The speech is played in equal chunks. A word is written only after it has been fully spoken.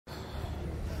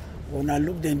When I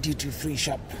look the duty-free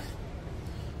shop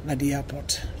at the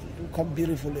airport, look how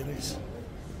beautiful it is.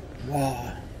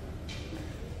 Wow.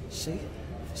 See?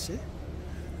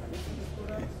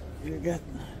 You get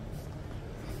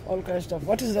all kinds of stuff.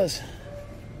 What is this?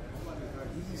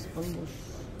 This is almost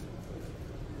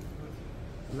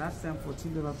last time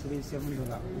 $14, today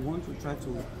 $7. We want to try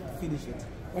to finish it.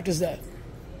 What is that?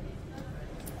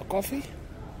 A coffee?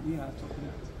 Yeah,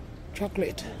 chocolate.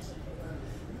 Chocolate.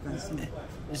 You can see.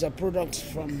 Is a product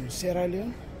from Sierra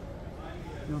Leone?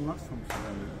 No, not from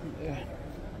Sierra Leone. Yeah.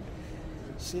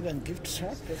 See the gift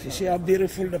shop? You see how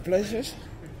beautiful the place is?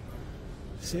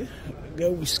 See?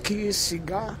 Get whiskey,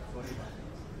 cigar.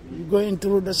 You're going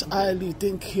through this aisle, you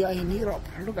think you're in Europe.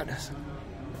 Look at this.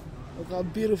 Look how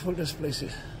beautiful this place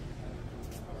is.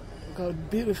 Look how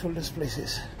beautiful this place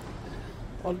is.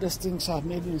 All these things are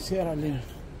made in Sierra Leone.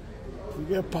 You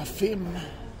get perfume.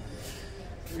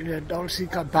 You get Dolce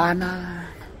Gabbana.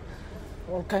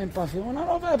 All kind of perfume. I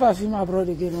don't buy perfume abroad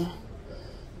again.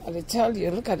 I will tell you,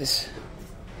 look at this.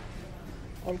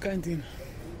 All kind of things.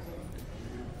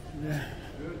 Yeah.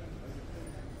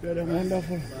 Very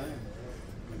wonderful.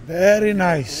 Very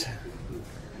nice.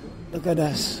 Look at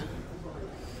this.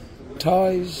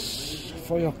 Toys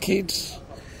for your kids.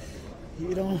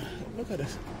 You don't look at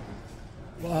this.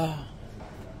 Wow.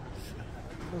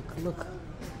 Look.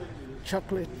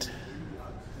 Chocolate.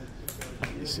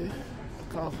 You see?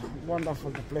 Look how wonderful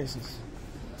the place is.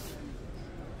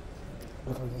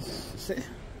 Look at this. See?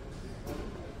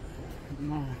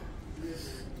 No.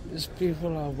 These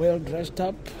people are well dressed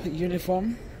up,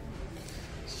 uniform.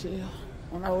 See?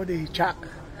 On how they check.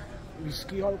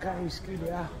 Whiskey, all kind of whiskey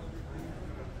there.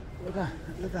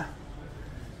 Look at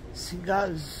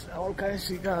cigars, all kinds of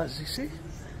cigars, you see?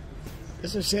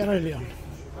 This is Sierra Leone.